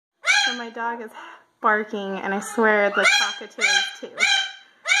So my dog is barking, and I swear the cockatoo is too.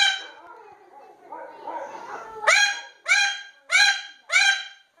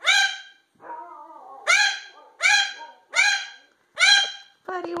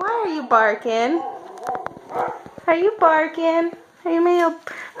 Buddy, why are you barking? Are you barking? Are you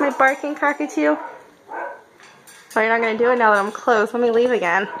my barking cockatoo? Oh, you're not gonna do it now that I'm close. Let me leave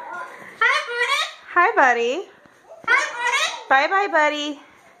again. Hi, buddy. Hi, buddy. Bye-bye, buddy.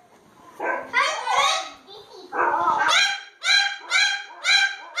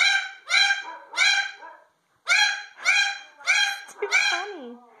 Too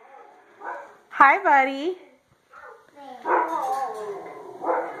funny. Hi, buddy.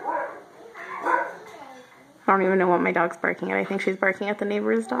 I don't even know what my dog's barking at. I think she's barking at the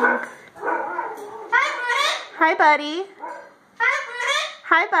neighbor's dog. Hi, buddy.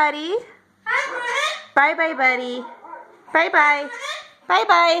 Hi, buddy. Bye-bye, buddy. Bye-bye.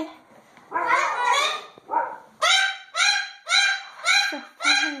 Bye-bye. So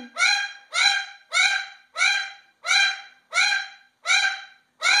funny.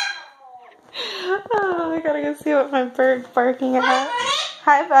 Oh, I gotta go see what my bird's barking at.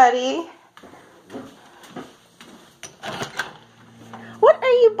 Hi, buddy. What are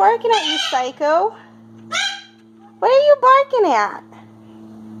you barking at, you psycho? What are you barking at?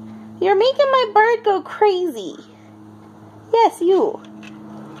 You're making my bird go crazy. Yes, you.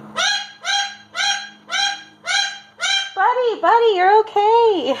 Buddy, you're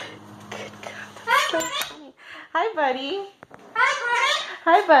okay. Good God, that's so funny. Hi, buddy.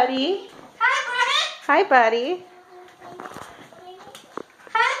 Hi, buddy. Hi, buddy.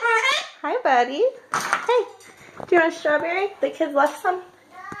 Hi, buddy. Hey, do you want a strawberry? The kids left some.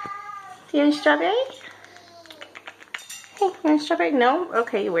 Do you want a strawberry? Hey, you want a strawberry? No?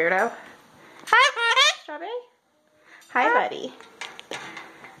 Okay, you weirdo. Strawberry? Hi, buddy.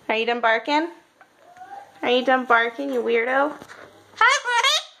 Are you done barking? Are you done barking, you weirdo?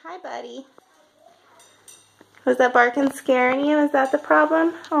 Hi, buddy. Was that barking scaring you? Is that the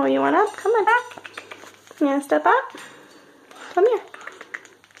problem? Oh, you want up? Come on. You want to step up? Come here.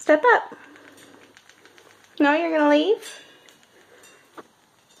 Step up. No, you're going to leave?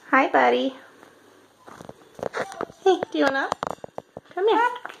 Hi, buddy. Hey, do you want up? Come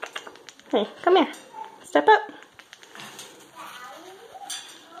here. Hey, come here. Step up.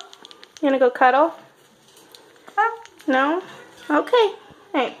 You want to go cuddle? No? Okay.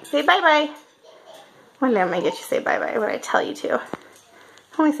 Alright, say bye-bye. One day I'm going to get you to say bye-bye when I tell you to. I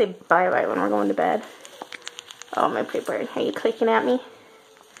only say bye-bye when we're going to bed. Oh, my pretty bird. Are you clicking at me?